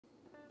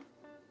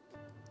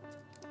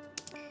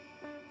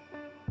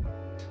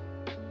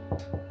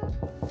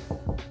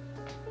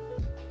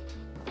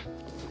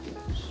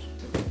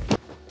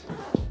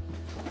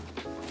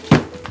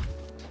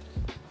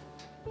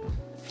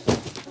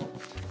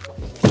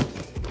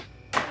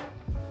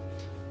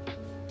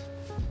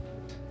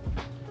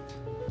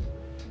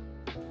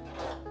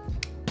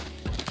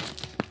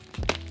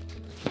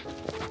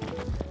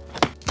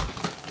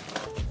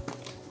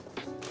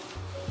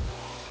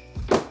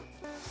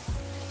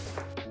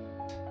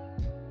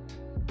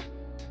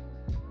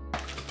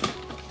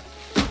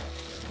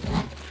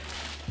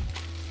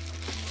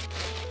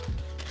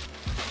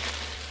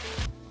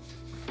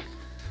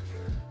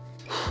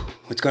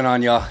What's going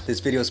on, y'all? This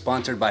video is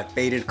sponsored by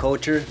Faded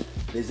Culture.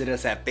 Visit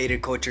us at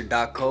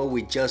fadedculture.co.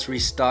 We just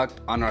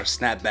restocked on our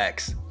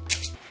snapbacks.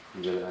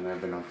 I've never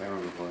been on camera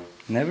before.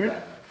 Never? Nah.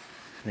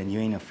 Then you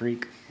ain't a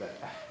freak.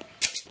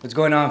 What's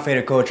going on,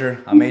 Faded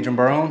Culture? I'm Adrian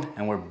Barone,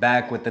 and we're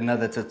back with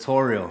another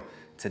tutorial.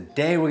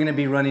 Today we're gonna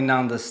be running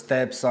down the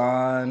steps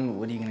on,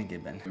 what are you gonna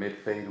get, Ben? Mid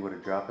fade with a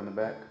drop in the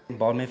back.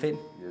 Bald mid fade?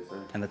 Yes, sir.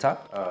 And the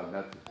top?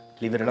 Nothing.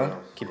 Leave it alone?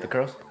 Curls. Keep the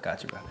curls?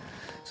 Got you, bro.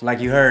 So like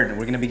you heard,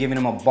 we're gonna be giving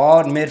him a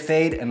bald mid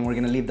fade and we're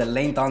gonna leave the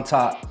length on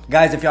top.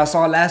 Guys, if y'all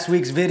saw last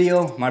week's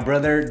video, my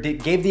brother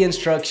gave the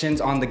instructions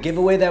on the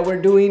giveaway that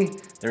we're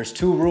doing. There's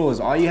 2 rules.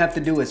 All you have to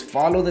do is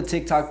follow the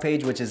TikTok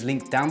page, which is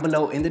linked down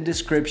below in the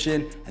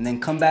description, and then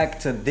come back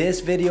to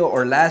this video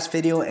or last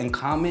video and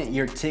comment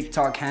your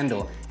TikTok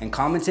handle and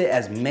comment it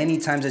as many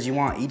times as you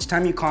want. Each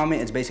time you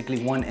comment, it's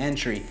basically 1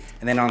 entry.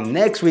 And then on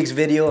next week's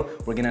video,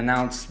 we're gonna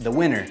announce the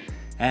winner.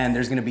 And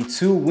there's gonna be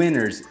 2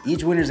 winners.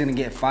 Each winner is gonna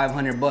get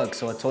 500 bucks,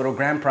 so a total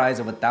grand prize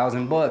of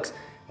 1,000 bucks.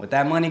 With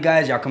that money,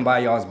 guys, y'all can buy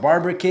y'all's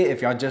barber kit.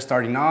 If y'all just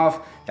starting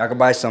off, y'all can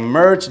buy some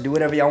merch, do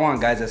whatever y'all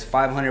want, guys. That's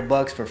 500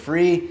 bucks for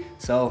free.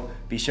 So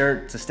be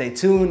sure to stay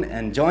tuned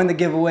and join the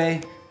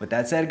giveaway. With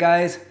that said,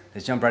 guys,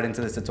 let's jump right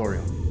into this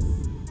tutorial.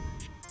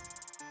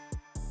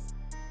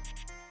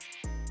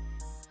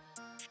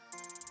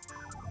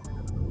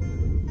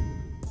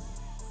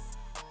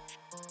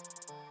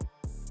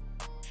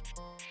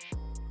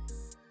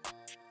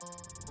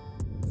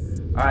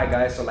 All right,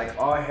 guys, so like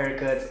all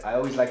haircuts, I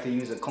always like to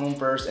use a comb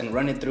first and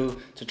run it through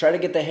to try to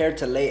get the hair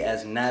to lay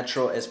as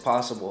natural as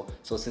possible.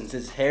 So since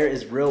his hair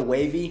is real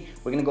wavy,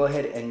 we're gonna go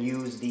ahead and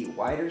use the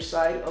wider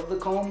side of the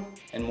comb.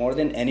 And more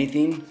than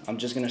anything, I'm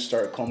just gonna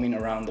start combing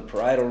around the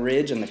parietal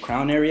ridge and the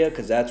crown area,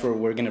 because that's where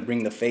we're gonna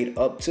bring the fade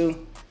up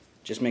to.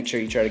 Just make sure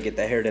you try to get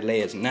the hair to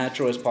lay as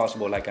natural as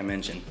possible, like I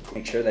mentioned.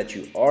 Make sure that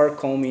you are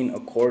combing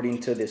according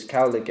to this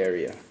cowlick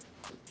area.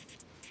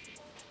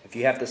 If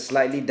you have to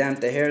slightly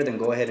damp the hair, then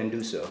go ahead and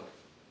do so.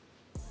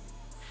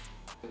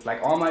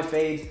 Like all my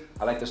fades,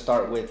 I like to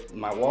start with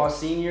my wall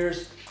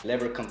seniors,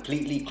 lever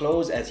completely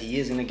closed, as he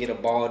is gonna get a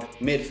bald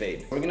mid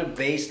fade. We're gonna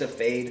base the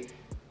fade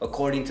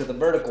according to the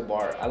vertical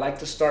bar. I like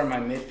to start my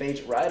mid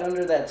fades right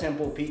under that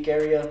temple peak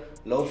area.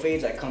 Low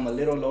fades, I come a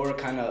little lower,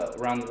 kind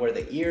of around where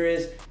the ear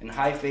is, and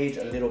high fades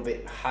a little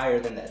bit higher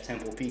than that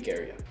temple peak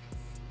area.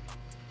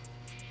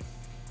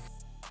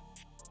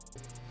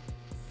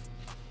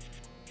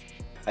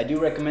 I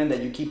do recommend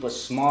that you keep a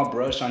small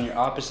brush on your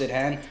opposite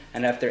hand,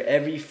 and after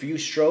every few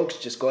strokes,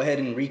 just go ahead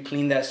and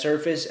re-clean that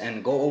surface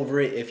and go over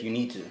it if you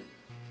need to.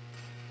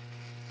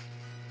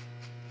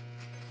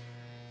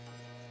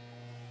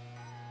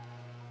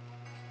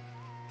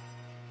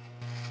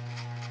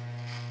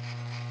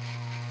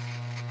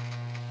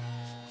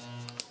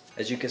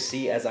 As you can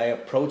see, as I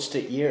approach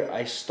the ear,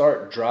 I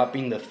start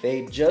dropping the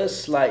fade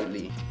just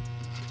slightly.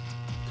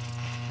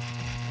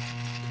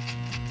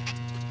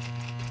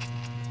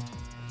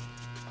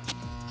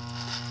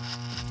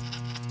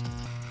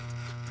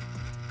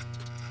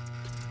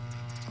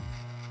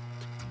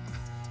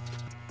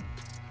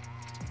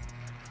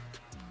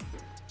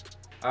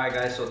 Alright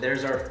guys, so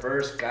there's our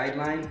first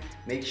guideline.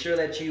 Make sure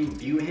that you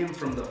view him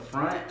from the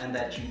front and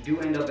that you do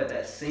end up at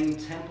that same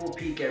temple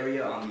peak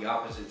area on the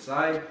opposite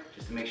side,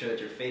 just to make sure that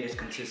your fade is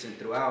consistent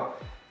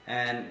throughout.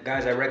 And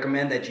guys, I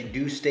recommend that you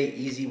do stay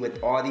easy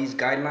with all these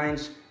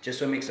guidelines, just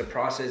so it makes the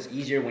process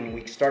easier when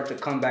we start to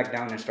come back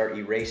down and start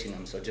erasing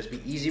them. So just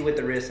be easy with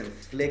the wrist and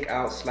flick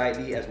out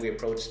slightly as we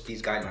approach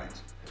these guidelines.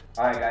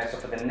 Alright guys, so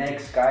for the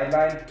next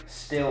guideline,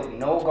 still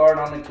no guard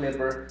on the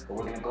clipper, but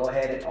we're gonna go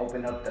ahead and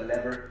open up the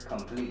lever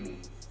completely.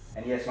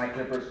 And yes, my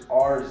clippers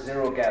are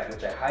 0 gap,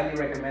 which I highly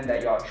recommend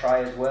that y'all try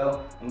as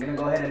well. I'm gonna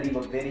go ahead and leave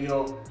a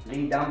video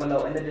link down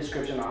below in the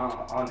description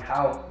on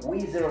how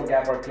we 0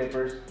 gap our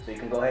clippers, so you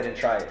can go ahead and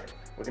try it.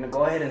 We're gonna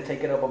go ahead and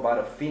take it up about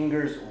a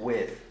finger's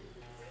width.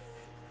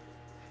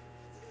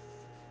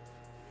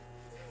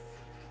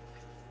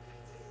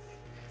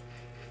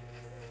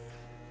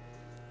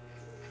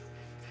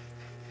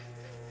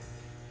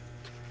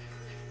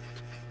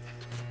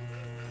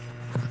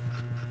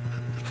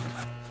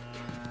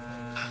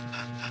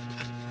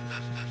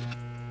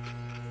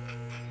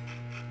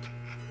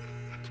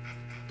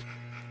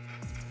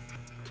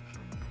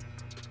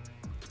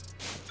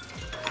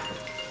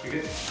 You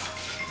good?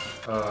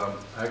 I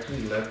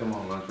actually left them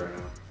on lunch right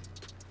now.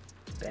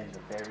 Ben's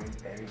a very,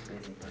 very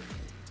busy person.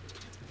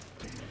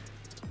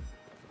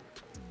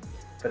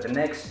 For the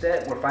next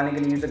step, we're finally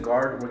gonna use a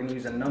guard. We're gonna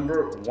use a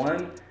number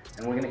 1,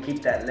 and we're gonna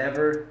keep that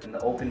lever in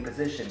the open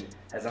position.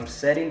 As I'm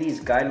setting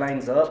these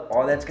guidelines up,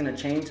 all that's gonna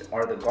change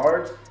are the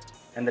guards,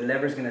 and the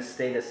lever's gonna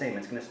stay the same.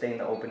 It's gonna stay in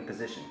the open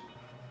position.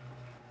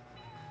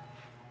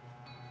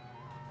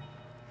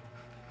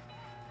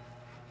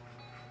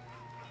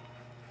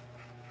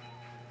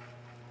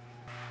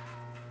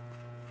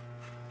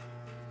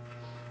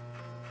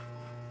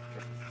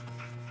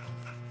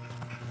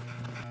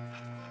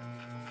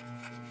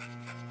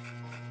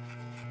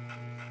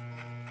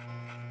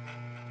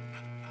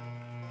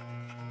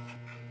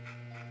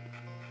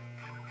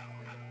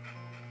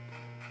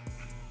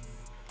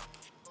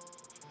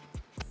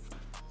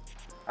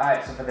 All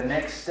right, so for the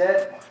next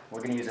step,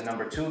 we're gonna use a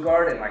number 2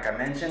 guard, and like I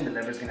mentioned, the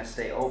lever's gonna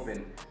stay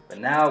open. But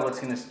now what's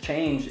gonna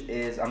change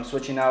is I'm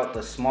switching out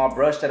the small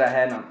brush that I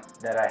had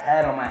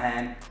on my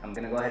hand. I'm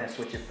gonna go ahead and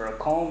switch it for a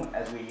comb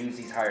as we use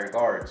these higher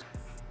guards.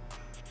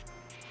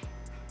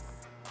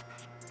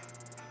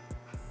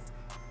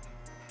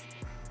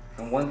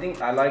 And one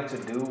thing I like to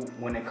do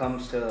when it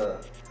comes to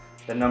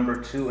the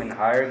number 2 and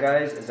higher,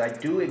 guys, is I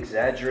do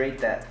exaggerate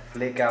that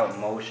flick out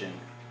motion.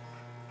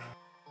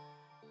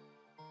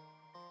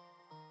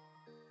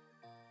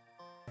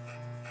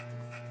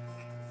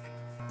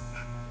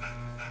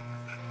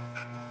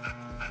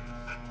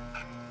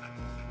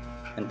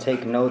 And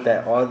take note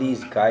that all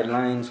these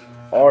guidelines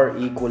are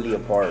equally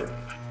apart.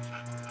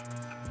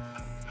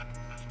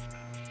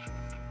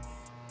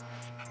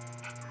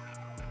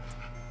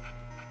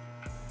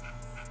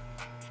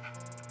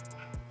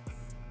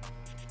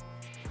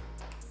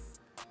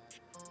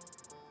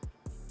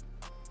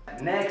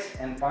 Next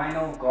and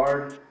final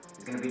guard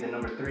is going to be the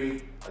number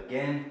 3.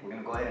 Again, we're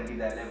going to go ahead and leave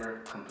that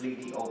lever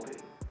completely open.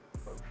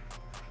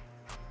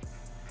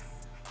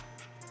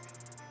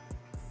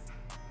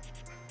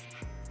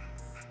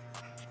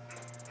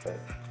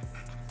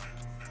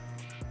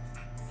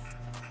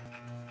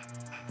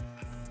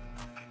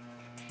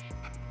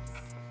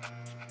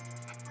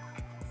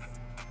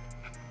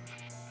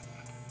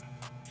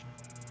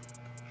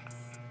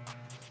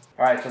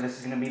 Alright, so this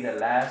is going to be the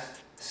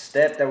last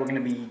step that we're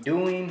going to be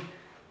doing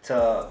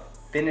to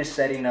finish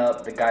setting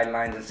up the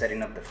guidelines and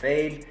setting up the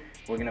fade.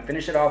 We're going to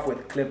finish it off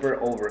with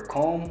clipper over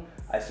comb.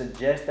 I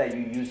suggest that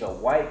you use a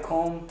white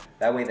comb,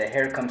 that way the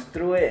hair comes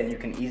through it and you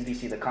can easily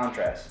see the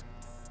contrast.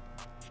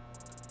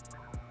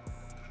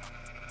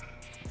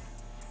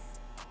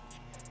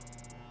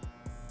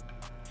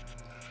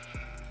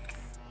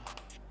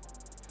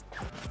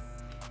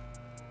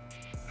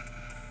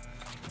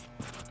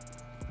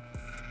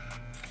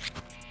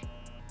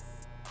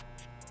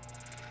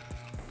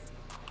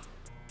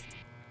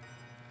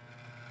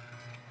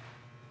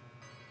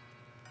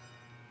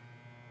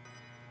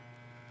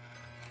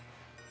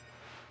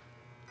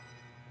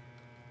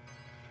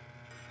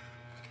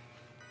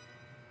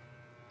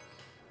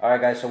 Alright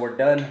guys, so we're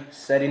done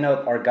setting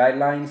up our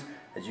guidelines.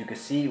 As you can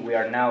see, we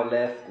are now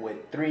left with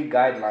 3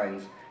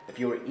 guidelines. If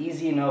you were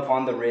easy enough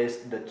on the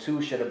wrist, the 2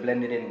 should have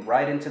blended in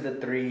right into the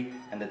 3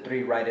 and the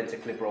 3 right into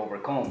clipper over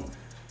comb.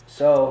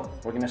 So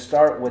we're going to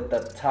start with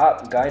the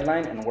top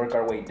guideline and work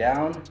our way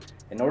down.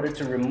 In order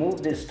to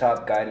remove this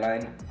top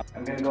guideline,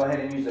 I'm going to go ahead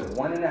and use a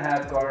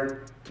 1.5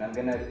 guard, and I'm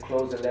going to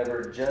close the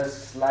lever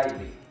just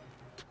slightly,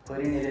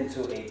 putting it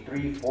into a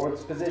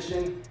 3/4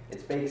 position.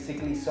 It's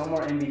basically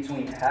somewhere in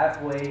between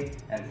halfway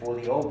and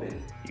fully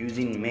open,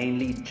 using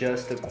mainly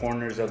just the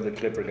corners of the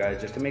clipper, guys,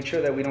 just to make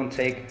sure that we don't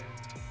take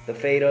the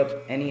fade up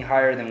any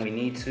higher than we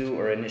need to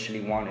or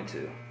initially wanted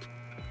to.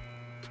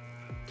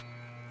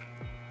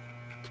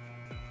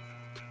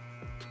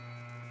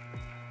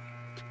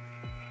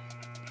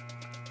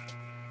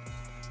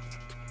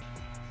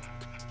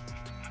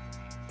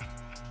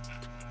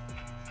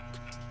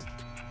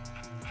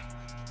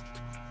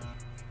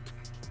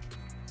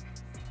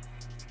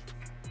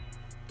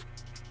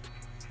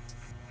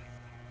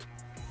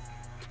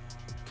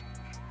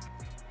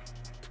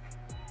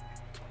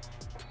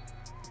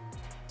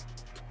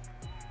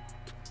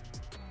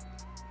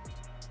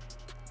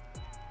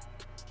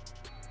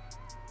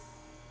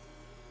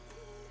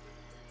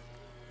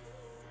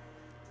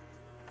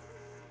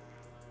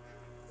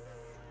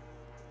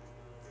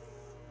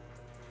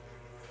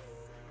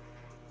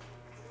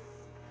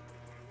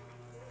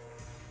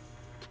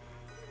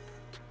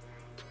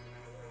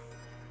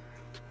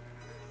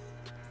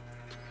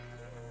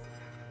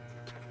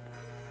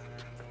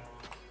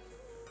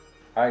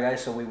 Alright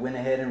guys, so we went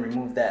ahead and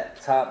removed that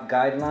top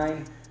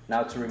guideline.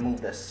 Now to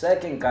remove the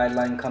second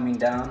guideline coming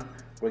down,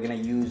 we're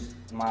going to use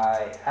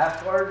my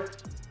half guard,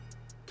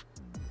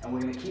 and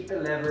we're going to keep the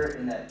lever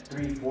in that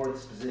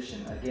 3/4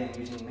 position. Again,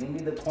 using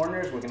mainly the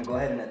corners, we're going to go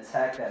ahead and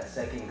attack that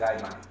second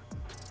guideline.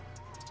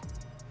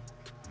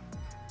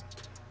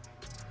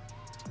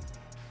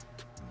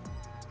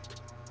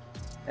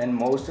 And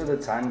most of the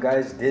time,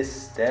 guys, this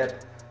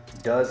step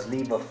does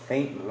leave a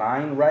faint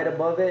line right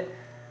above it,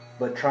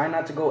 but try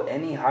not to go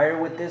any higher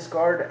with this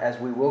guard, as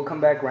we will come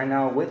back right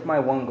now with my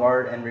 1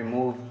 guard and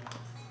remove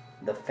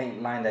the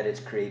faint line that it's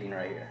creating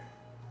right here.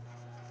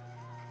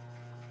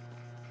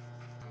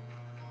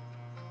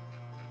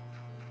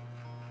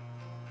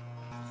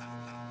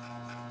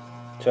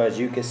 So as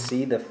you can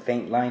see, the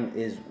faint line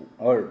is,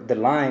 or the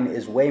line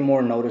is way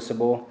more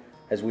noticeable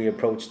as we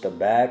approach the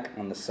back.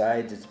 On the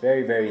sides, it's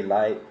very, very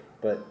light.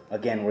 But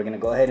again, we're gonna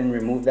go ahead and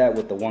remove that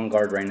with the 1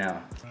 guard right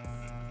now.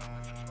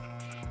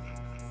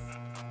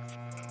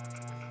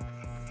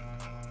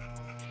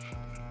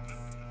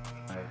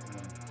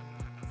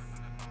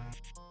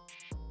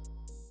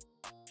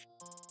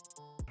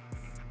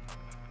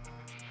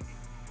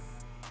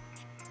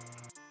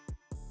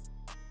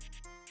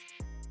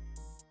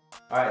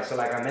 Alright, so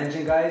like I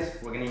mentioned, guys,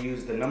 we're gonna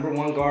use the number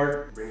 1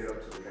 guard. Bring it up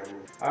to the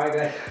camera. Alright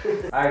guys.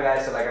 Alright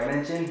guys, so like I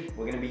mentioned,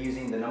 we're gonna be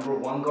using the number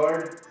 1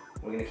 guard.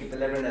 We're gonna keep the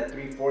lever in that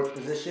 3/4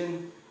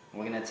 position. And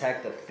we're gonna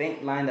attack the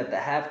faint line that the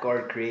half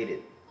guard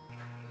created.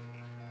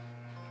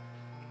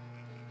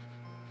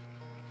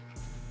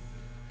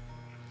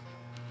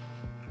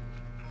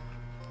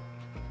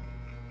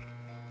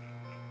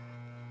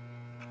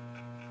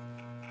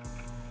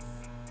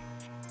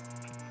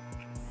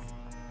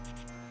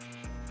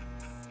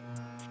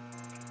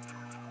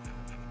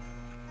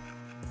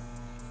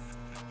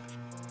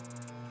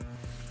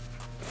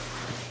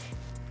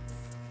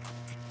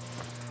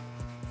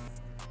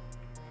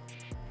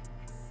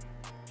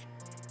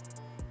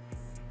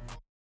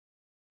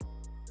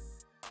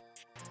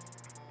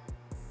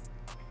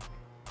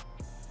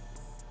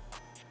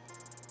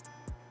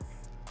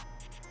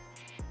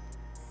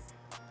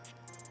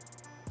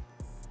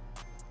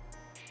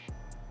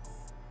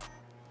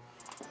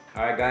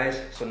 All right guys,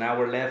 so now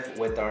we're left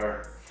with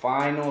our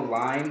final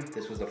line.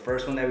 This was the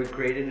first one that we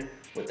created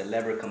with the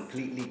lever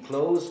completely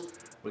closed.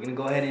 We're gonna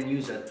go ahead and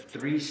use a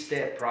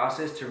 3-step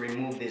process to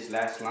remove this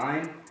last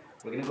line.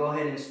 We're gonna go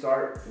ahead and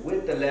start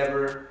with the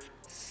lever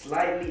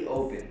slightly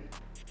open,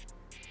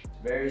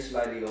 very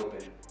slightly open.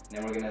 And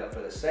then we're gonna, for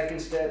the second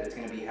step, it's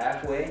gonna be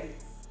halfway.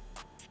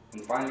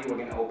 And finally, we're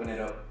gonna open it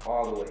up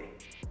all the way.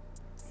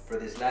 For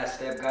this last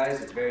step,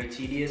 guys, it's very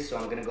tedious, so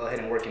I'm gonna go ahead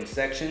and work in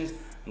sections.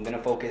 I'm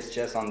gonna focus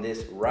just on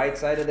this right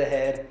side of the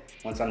head.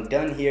 Once I'm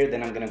done here,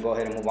 then I'm gonna go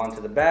ahead and move on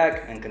to the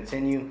back and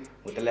continue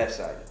with the left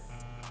side.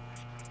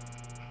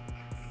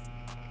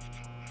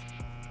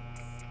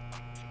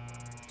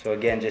 So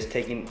again, just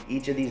taking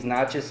each of these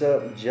notches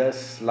up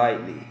just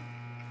slightly,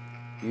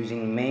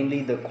 using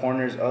mainly the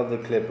corners of the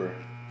clipper.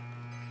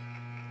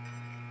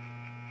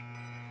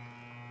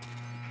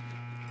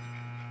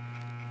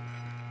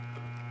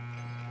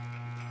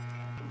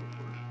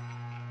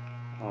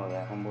 Oh,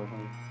 that homeboy.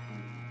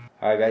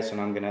 Alright guys, so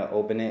now I'm gonna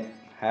open it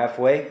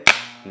halfway,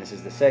 and this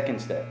is the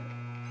second step.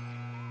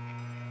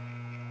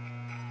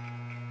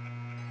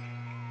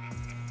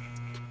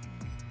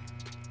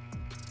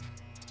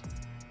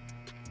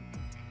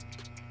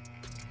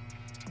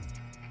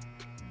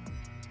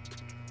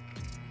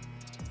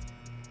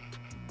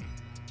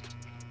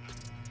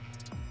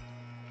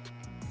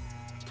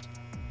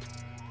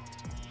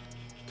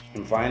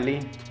 And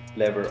finally,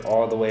 lever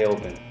all the way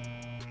open.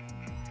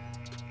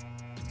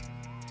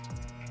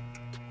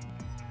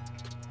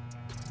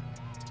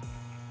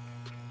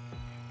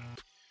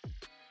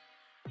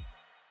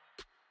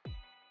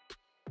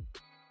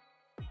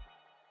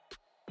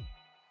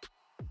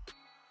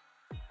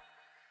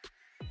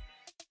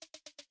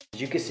 As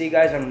you can see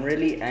guys, I'm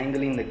really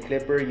angling the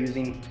clipper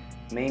using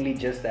mainly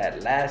just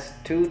that last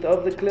tooth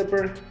of the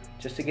clipper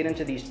just to get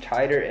into these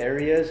tighter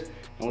areas.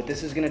 And what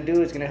this is gonna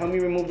do is gonna help me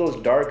remove those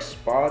dark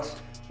spots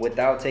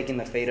without taking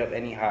the fade up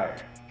any higher.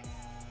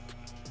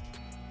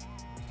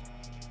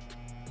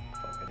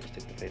 Fuck, I just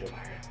took the fade up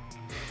higher.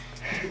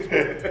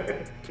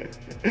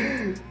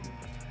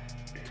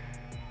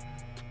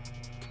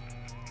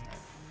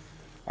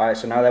 Alright,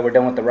 so now that we're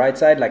done with the right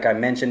side, like I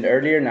mentioned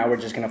earlier, now we're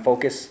just gonna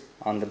focus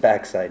on the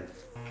back side.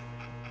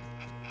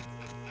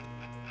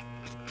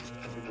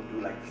 People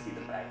do like to see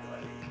the back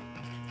side.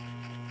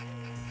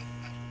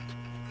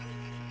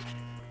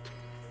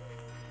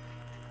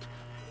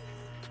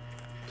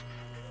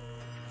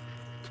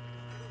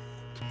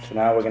 So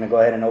now we're gonna go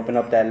ahead and open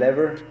up that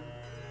lever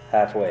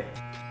halfway.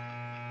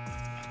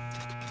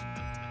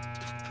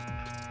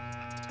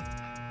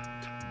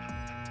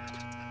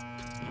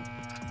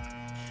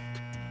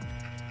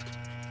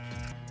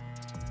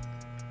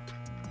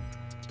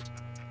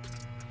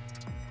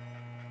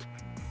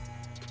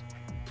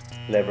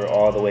 Lever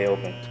all the way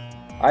open.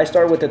 I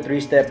start with the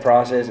 3-step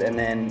process and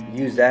then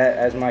use that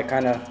as my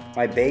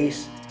my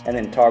base, and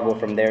then toggle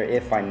from there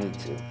if I need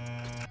to.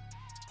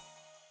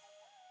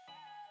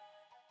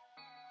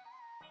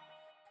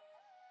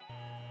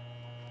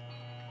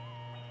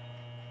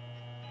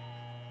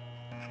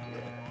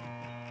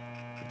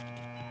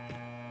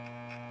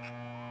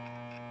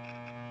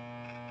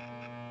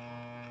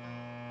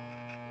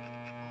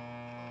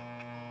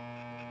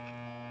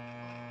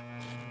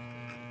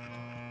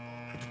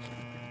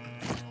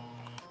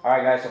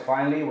 Alright guys, so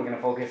finally we're going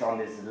to focus on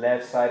this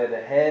left side of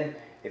the head.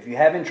 If you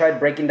haven't tried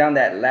breaking down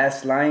that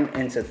last line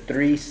into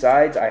 3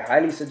 sides, I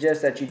highly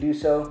suggest that you do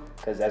so,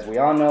 because as we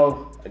all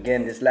know,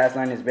 again, this last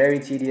line is very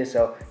tedious,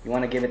 so you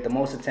want to give it the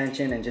most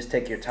attention and just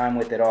take your time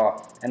with it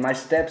all. And my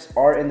steps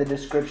are in the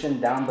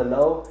description down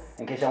below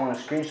in case I want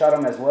to screenshot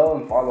them as well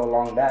and follow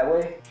along that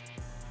way.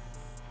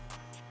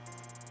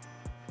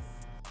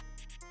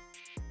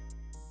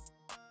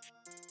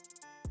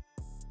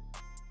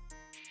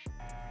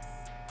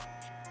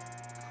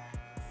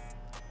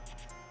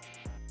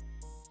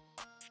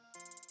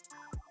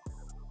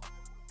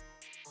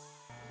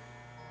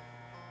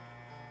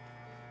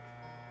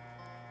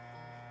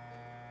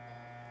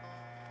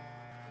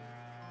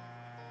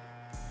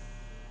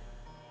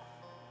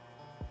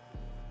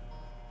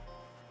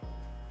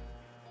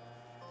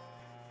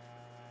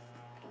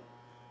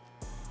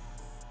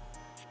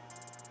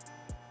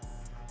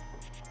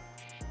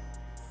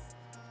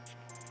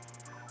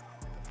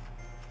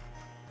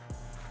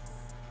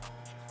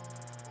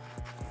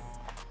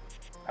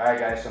 All right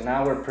guys, so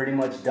now we're pretty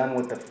much done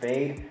with the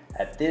fade.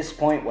 At this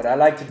point, what I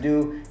like to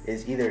do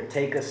is either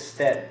take a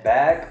step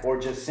back or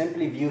just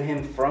simply view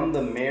him from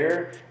the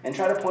mirror and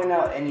try to point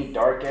out any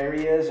dark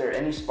areas or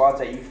any spots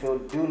that you feel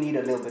do need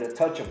a little bit of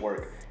touch-up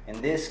work. In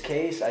this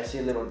case, I see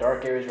a little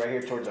dark areas right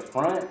here towards the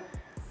front.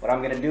 What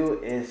I'm gonna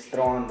do is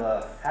throw on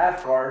the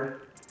half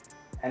guard.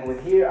 And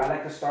with here, I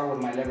like to start with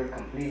my lever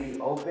completely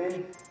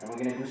open, and we're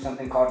gonna do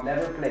something called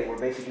lever play. We're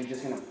basically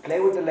just gonna play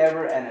with the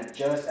lever and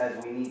adjust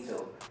as we need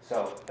to.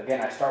 So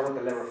again, I start with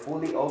the lever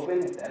fully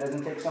open. If that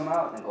doesn't take some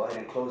out, then go ahead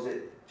and close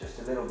it just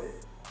a little bit.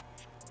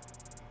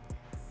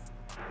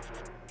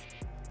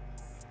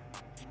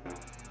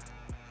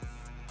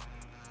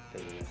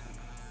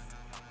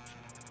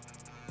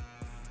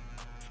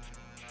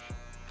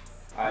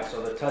 All right,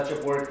 so the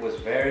touch-up work was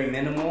very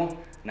minimal.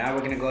 Now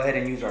we're gonna go ahead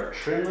and use our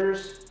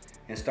trimmers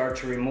and start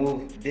to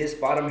remove this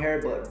bottom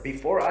hair. But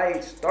before I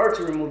start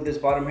to remove this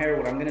bottom hair,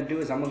 what I'm gonna do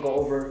is I'm gonna go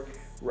over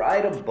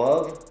right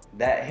above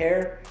that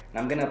hair, and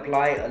I'm gonna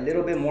apply a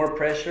little bit more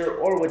pressure,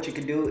 or what you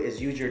could do is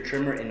use your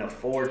trimmer in a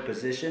forward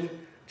position,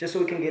 just so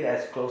we can get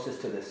as closest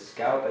to the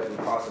scalp as we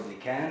possibly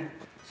can.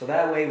 So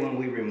that way, when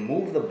we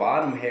remove the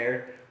bottom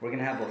hair, we're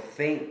gonna have a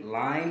faint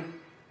line,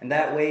 and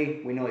that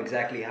way we know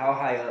exactly how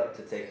high up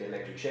to take the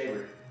electric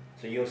shaver.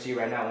 So you'll see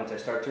right now once I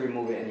start to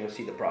remove it, and you'll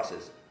see the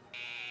process.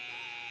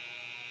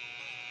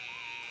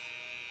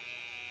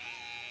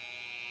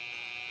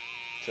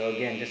 So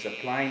again, just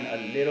applying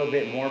a little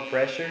bit more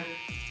pressure.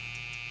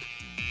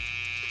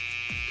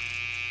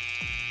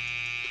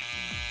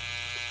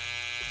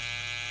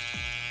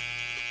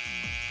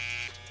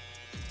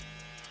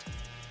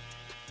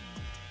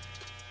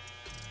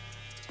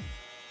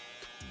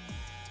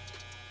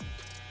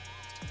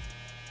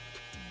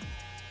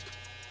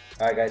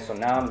 All right guys, so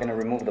now I'm gonna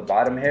remove the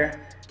bottom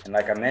hair. And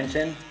like I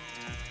mentioned,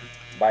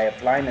 by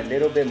applying a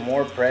little bit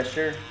more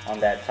pressure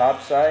on that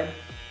top side,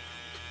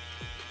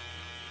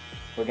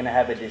 we're gonna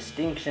have a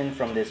distinction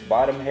from this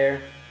bottom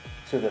hair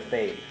to the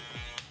fade.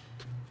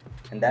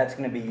 And that's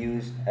gonna be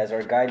used as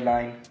our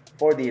guideline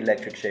for the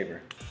electric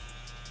shaver.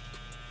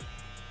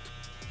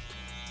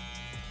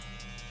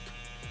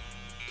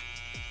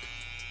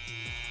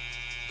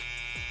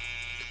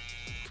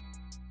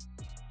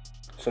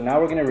 So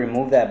now we're gonna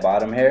remove that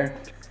bottom hair.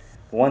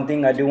 One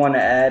thing I do wanna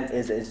add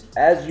is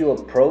as you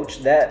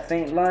approach that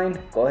faint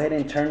line, go ahead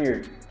and turn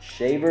your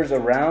shavers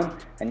around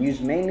and use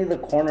mainly the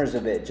corners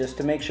of it, just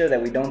to make sure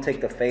that we don't take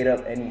the fade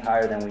up any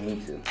higher than we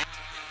need to.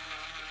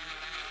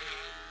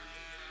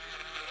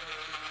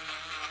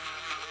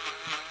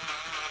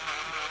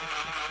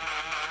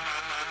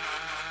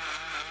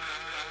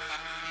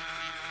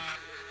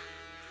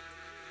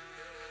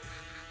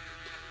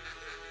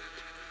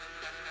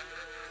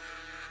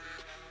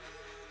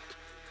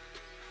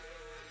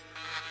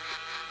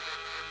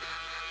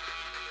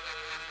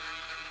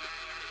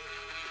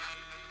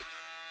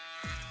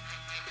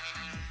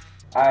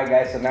 Alright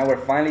guys, so now we're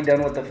finally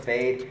done with the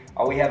fade.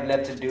 All we have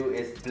left to do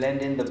is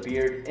blend in the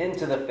beard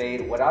into the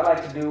fade. What I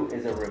like to do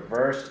is a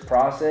reverse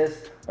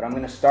process. What I'm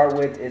going to start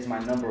with is my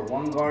number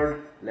 1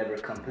 guard, lever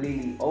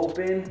completely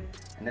open,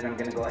 and then I'm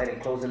going to go ahead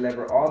and close the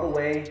lever all the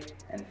way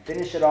and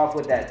finish it off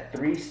with that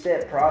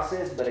 3-step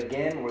process. But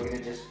again, we're going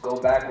to just go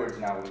backwards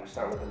now. We're going to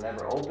start with the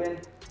lever open,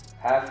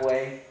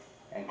 halfway,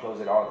 and close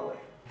it all the way.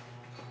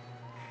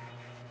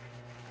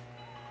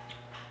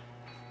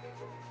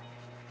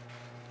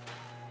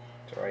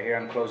 So right here,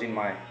 I'm closing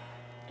my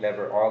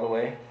lever all the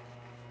way.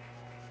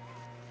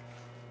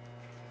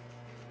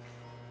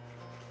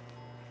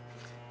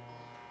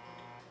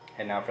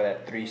 And now for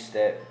that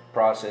 3-step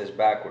process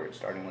backwards,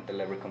 starting with the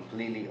lever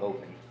completely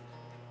open.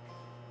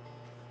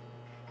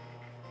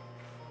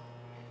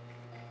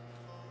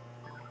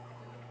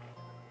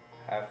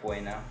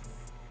 Halfway now.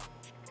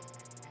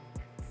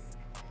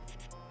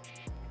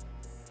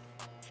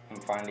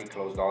 And finally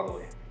closed all the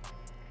way.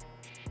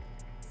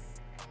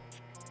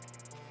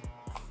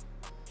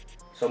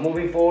 So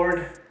moving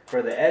forward,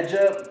 for the edge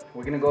up,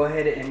 we're gonna go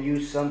ahead and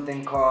use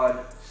something called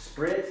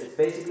spritz. It's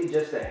basically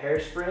just a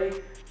hairspray.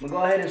 I'm gonna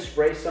go ahead and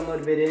spray some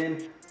of it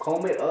in,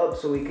 comb it up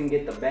so we can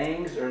get the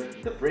bangs or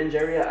the fringe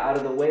area out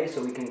of the way,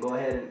 so we can go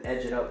ahead and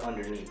edge it up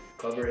underneath.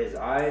 Cover his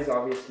eyes,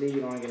 obviously,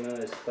 you don't want to get none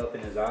of this stuff in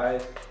his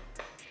eyes.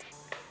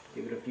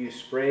 Give it a few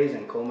sprays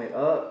and comb it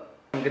up.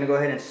 I'm gonna go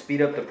ahead and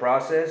speed up the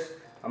process.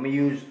 I'm gonna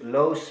use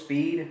low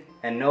speed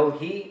and no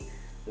heat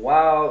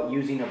while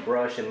using a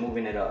brush and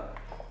moving it up.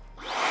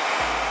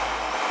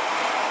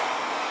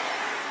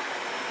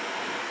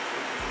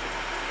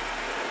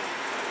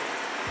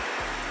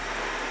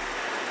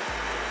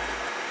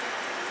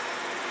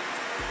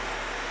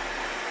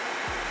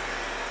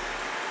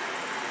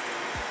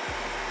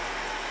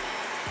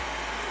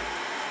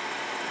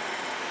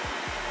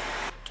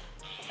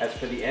 As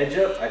for the edge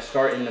up, I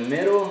start in the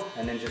middle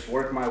and then just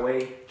work my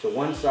way to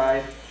one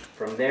side.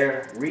 From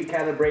there,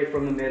 recalibrate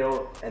from the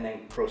middle and then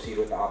proceed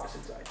with the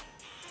opposite side.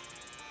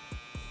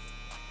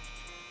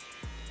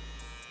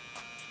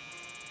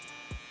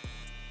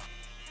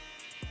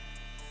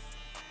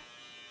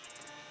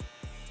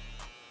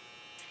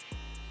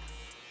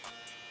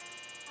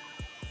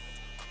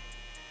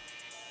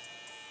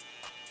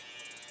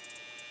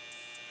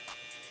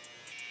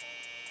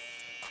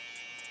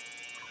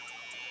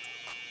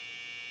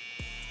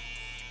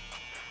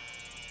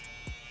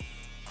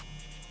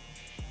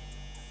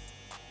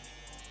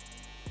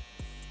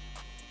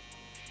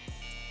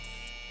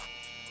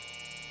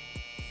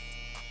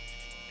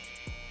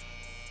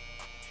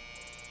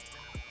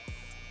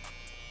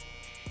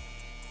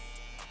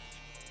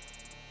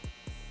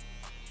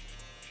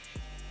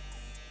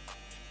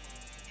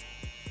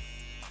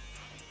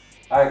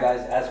 All right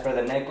guys, as for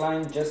the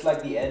neckline, just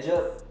like the edge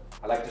up,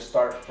 I like to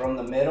start from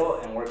the middle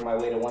and work my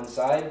way to one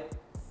side.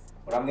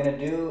 What I'm gonna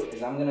do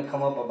is I'm gonna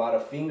come up about a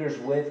finger's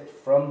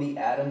width from the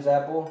Adam's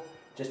apple,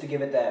 just to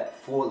give it that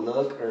full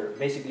look, or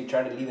basically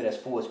try to leave it as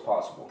full as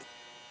possible.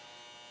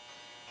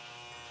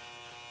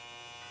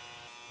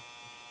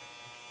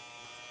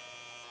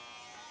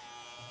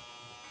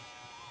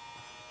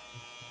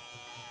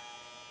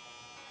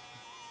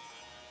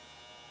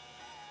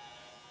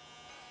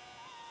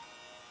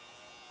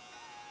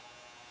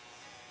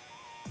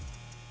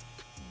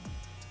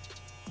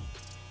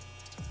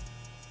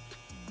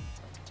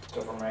 So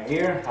from right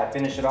here, I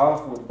finish it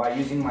off by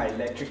using my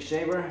electric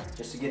shaver,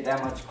 just to get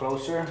that much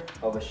closer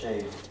of a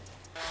shave.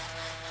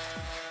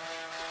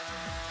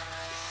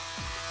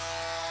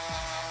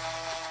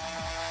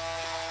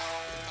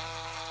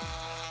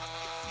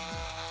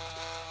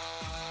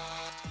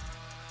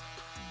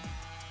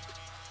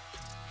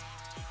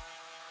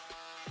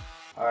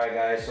 Alright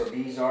guys, so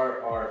these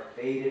are our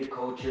faded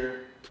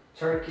culture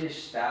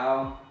Turkish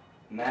style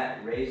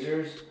matte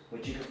razors,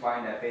 which you can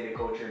find at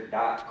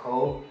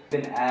fadedculture.co.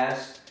 Been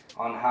asked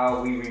on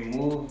how we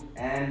remove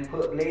and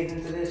put blades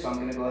into this, so I'm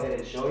gonna go ahead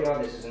and show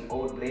y'all. This is an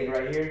old blade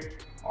right here.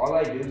 All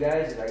I do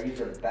guys is I use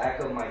the back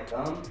of my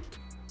thumb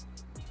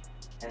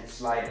and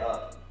slide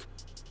up.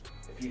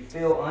 If you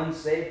feel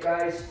unsafe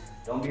guys,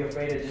 don't be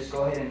afraid to just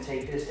go ahead and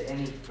take this to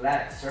any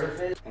flat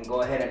surface and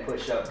go ahead and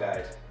push up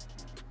guys.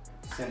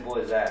 Simple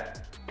as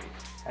that.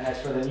 And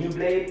as for the new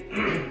blade,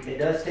 it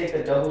does take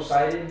the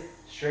double-sided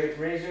straight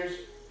razors.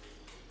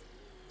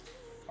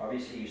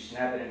 Obviously you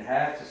snap it in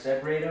half to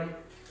separate them.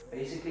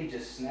 Basically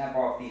just snap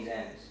off these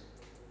ends.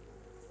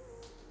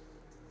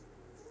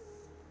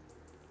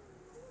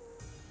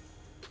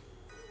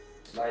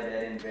 Slide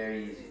that in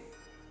very easy.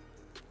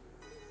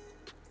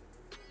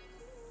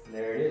 And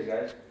there it is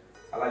guys.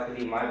 I like to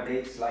leave my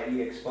blade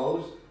slightly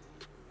exposed.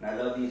 And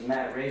I love these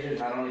matte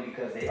razors not only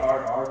because they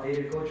are our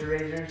faded culture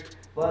razors,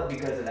 but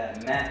because of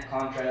that matte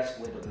contrast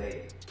with the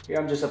blade. Here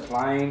I'm just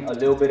applying a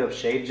little bit of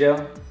shave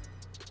gel.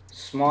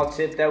 Small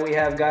tip that we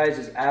have guys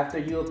is after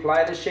you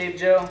apply the shave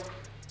gel,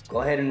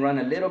 go ahead and run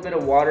a little bit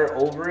of water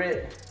over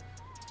it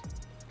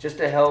just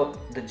to help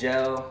the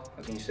gel,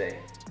 how can you say,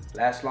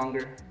 last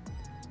longer.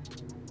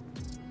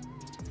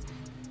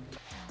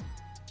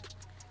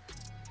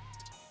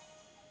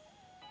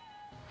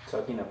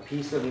 Tucking a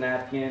piece of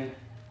napkin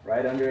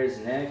right under his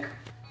neck,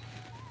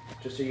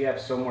 just so you have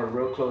somewhere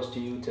real close to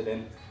you to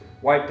then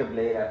wipe the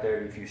blade after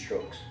every few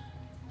strokes.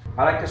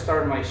 I like to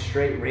start my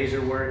straight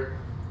razor work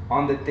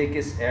on the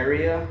thickest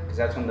area, because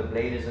that's when the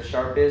blade is the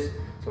sharpest.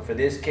 So for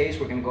this case,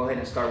 we're gonna go ahead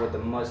and start with the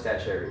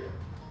mustache area.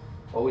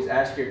 Always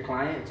ask your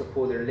client to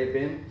pull their lip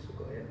in. So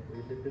go ahead and pull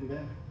your lip in,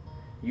 Ben.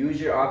 Use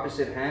your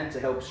opposite hand to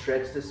help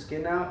stretch the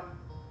skin out.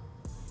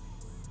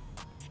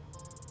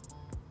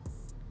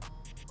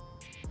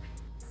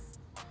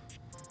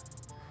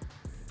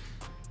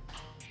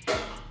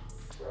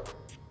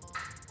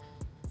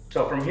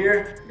 So from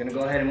here, I'm gonna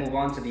go ahead and move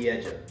on to the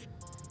edge up.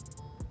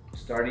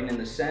 Starting in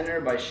the center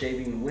by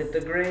shaving with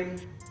the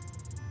grain.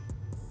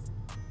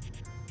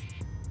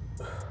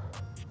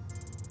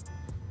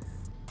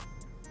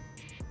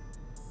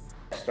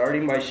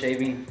 Starting by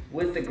shaving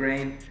with the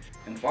grain,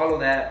 and follow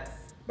that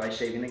by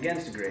shaving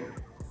against the grain.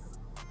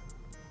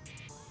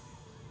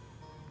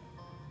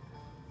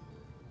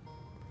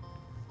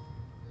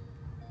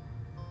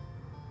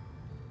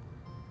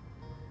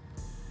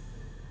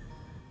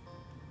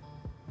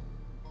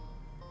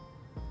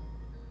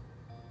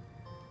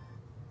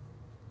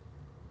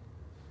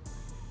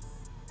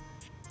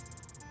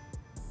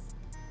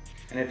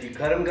 And if you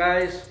cut them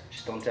guys,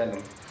 just don't tell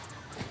them.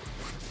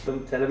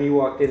 Don't tell them you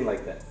walked in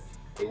like that.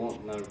 They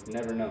won't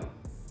never know.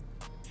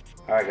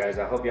 Alright guys,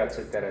 I hope y'all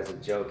took that as a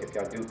joke. If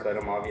y'all do cut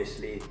them,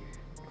 obviously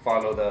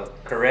follow the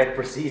correct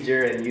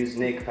procedure and use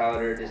nick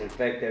powder,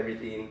 disinfect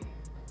everything.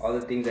 All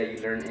the things that you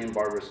learn in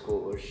barber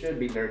school, or should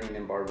be learning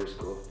in barber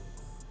school.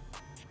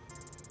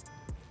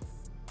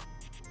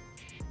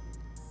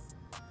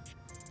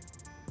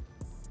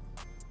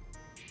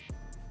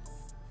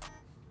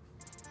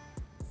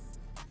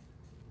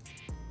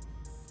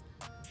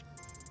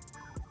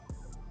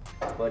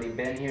 Buddy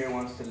Ben here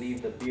wants to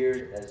leave the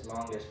beard as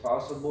long as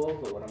possible,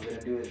 but what I'm gonna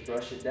do is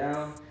brush it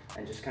down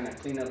and just kind of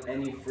clean up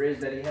any frizz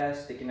that he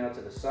has sticking out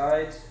to the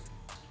sides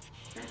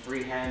and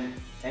freehand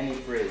any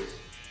frizz.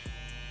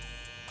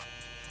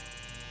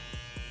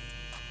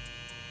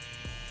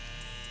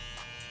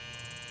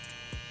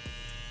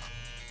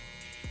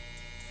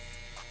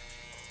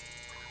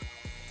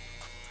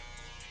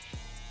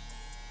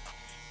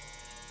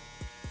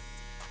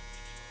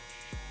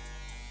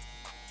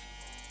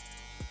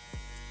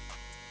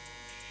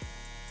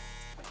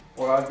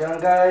 We're all done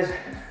guys.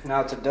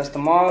 Now to dust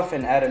them off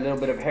and add a little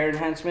bit of hair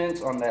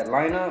enhancements on that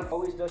lineup.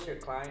 Always dust your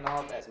client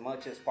off as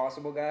much as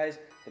possible guys.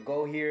 The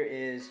goal here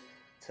is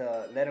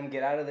to let them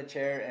get out of the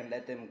chair and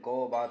let them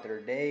go about their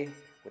day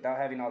without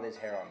having all this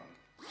hair on them.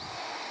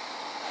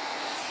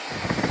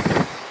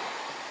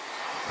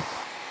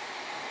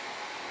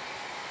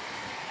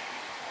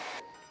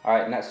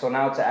 Alright, so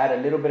now to add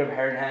a little bit of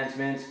hair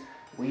enhancements,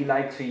 we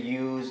like to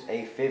use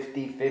a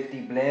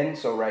 50-50 blend.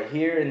 So right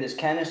here in this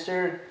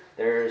canister,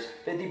 there's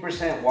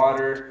 50%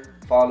 water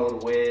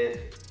followed with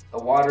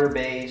a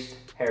water-based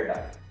hair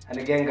dye. And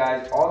again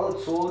guys, all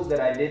the tools that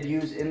I did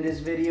use in this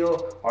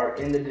video are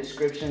in the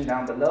description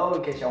down below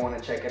in case y'all want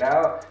to check it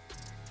out.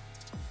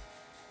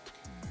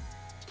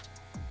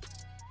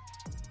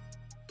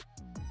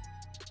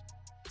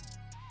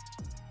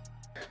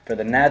 For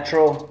the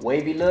natural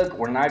wavy look,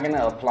 we're not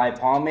gonna apply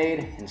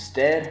pomade.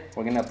 Instead,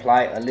 we're gonna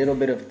apply a little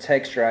bit of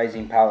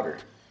texturizing powder.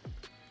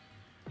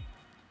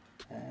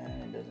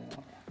 And it doesn't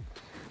know.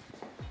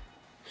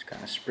 Just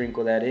kind of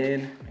sprinkle that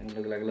in and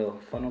look like a little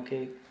funnel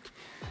cake.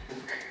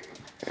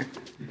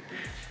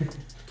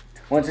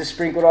 Once it's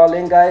sprinkled all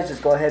in, guys,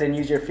 just go ahead and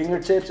use your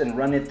fingertips and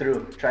run it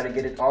through. Try to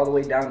get it all the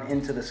way down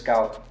into the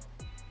scalp.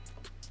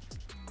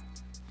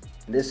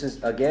 This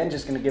is, again,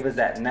 just gonna give us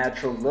that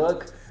natural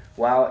look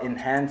while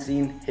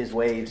enhancing his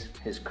waves,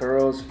 his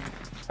curls.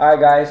 All right,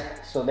 guys,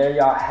 so there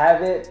y'all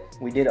have it.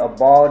 We did a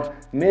bald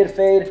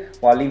mid-fade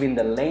while leaving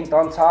the length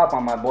on top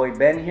on my boy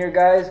Ben here,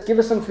 guys. Give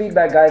us some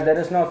feedback, guys. Let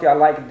us know if y'all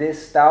like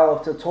this style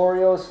of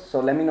tutorials. So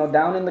let me know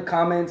down in the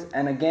comments.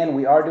 And again,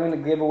 we are doing a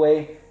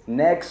giveaway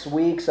next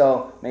week,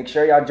 so make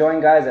sure y'all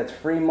join, guys. That's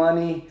free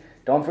money.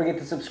 Don't forget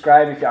to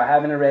subscribe if y'all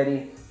haven't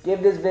already.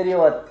 Give this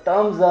video a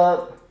thumbs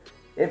up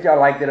if y'all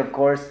liked it, of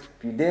course.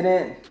 If you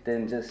didn't,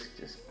 then just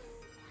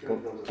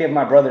give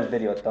my brother's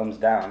video a thumbs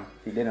down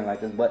if you didn't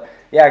like this. But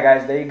yeah,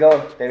 guys, there you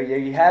go. There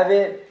you have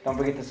it. Don't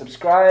forget to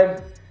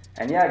subscribe.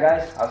 And yeah,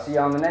 guys, I'll see you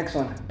on the next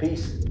one.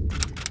 Peace.